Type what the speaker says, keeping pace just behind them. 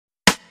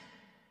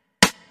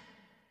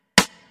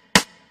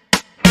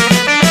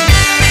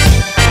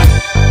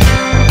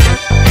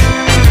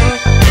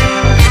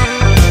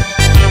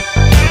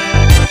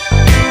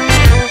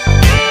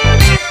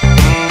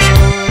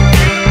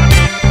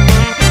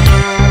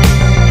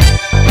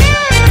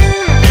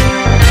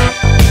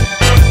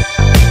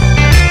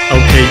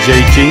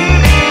JT,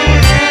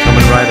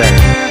 coming right at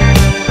you.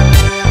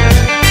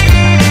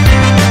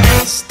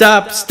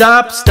 Stop,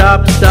 stop,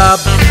 stop, stop.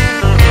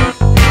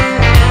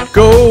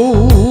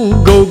 Go,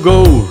 go,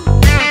 go.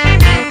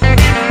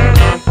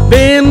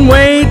 Been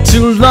way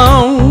too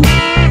long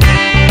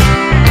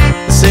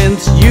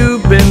since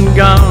you've been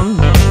gone.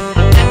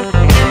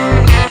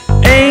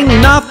 Ain't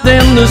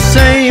nothing the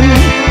same.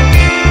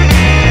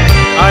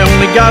 I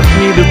only got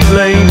me to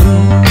blame.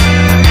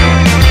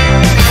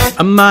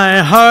 My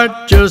heart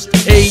just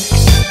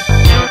aches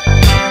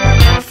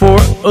for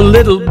a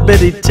little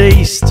bitty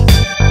taste.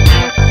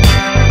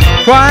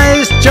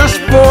 Cries just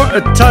for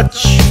a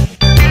touch.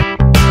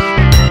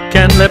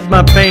 Can't let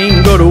my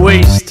pain go to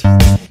waste.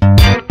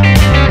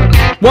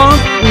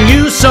 Want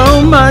you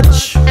so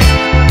much,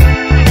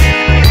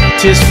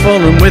 tears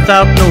falling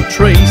without no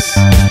trace.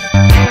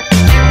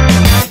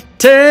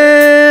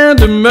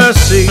 Tender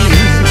mercies,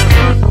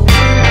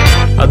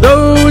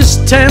 those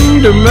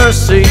tender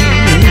mercies.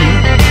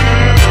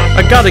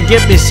 I gotta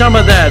get me some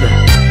of that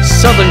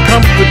Southern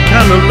comfort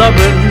kind of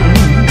loving.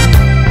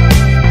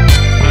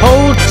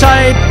 Hold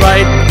tight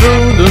right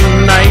through the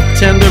night,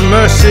 tender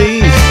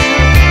mercies,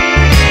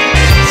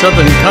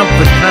 Southern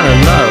comfort kind of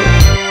love.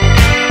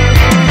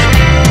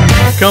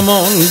 Come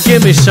on,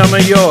 give me some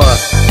of your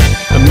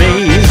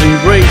amazing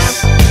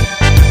grace.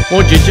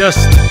 Won't you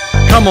just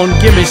come on,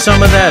 give me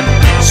some of that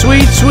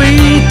sweet,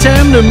 sweet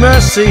tender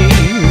mercy,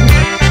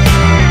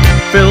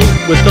 filled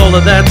with all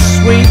of that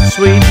sweet,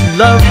 sweet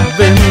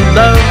loving,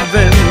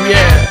 loving,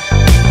 yeah.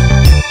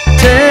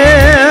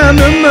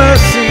 Tender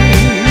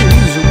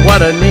mercies,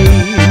 what I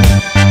need.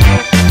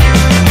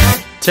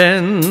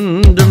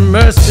 Tender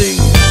mercy.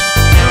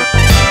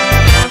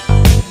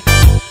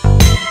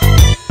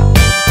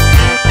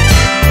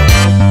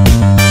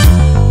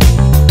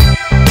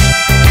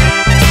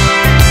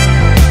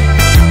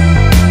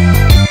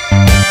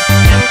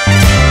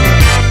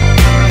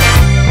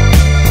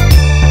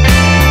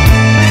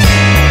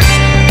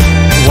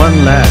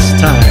 One last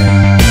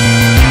time.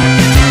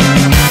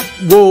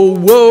 Whoa,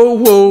 whoa,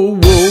 whoa,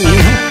 whoa.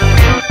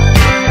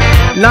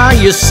 Now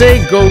you say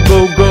go,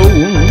 go, go.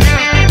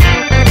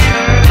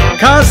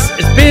 'Cause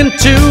it's been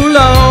too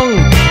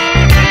long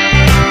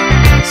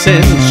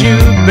since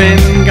you've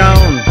been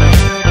gone.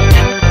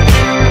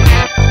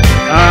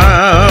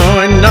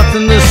 Oh, ain't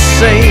nothing the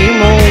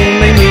same,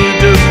 only me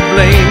to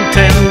blame.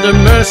 Tender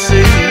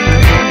mercy,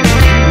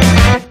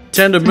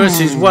 tender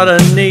mercy's what I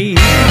need.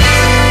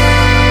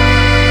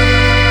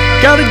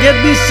 Gotta get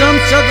me some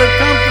Southern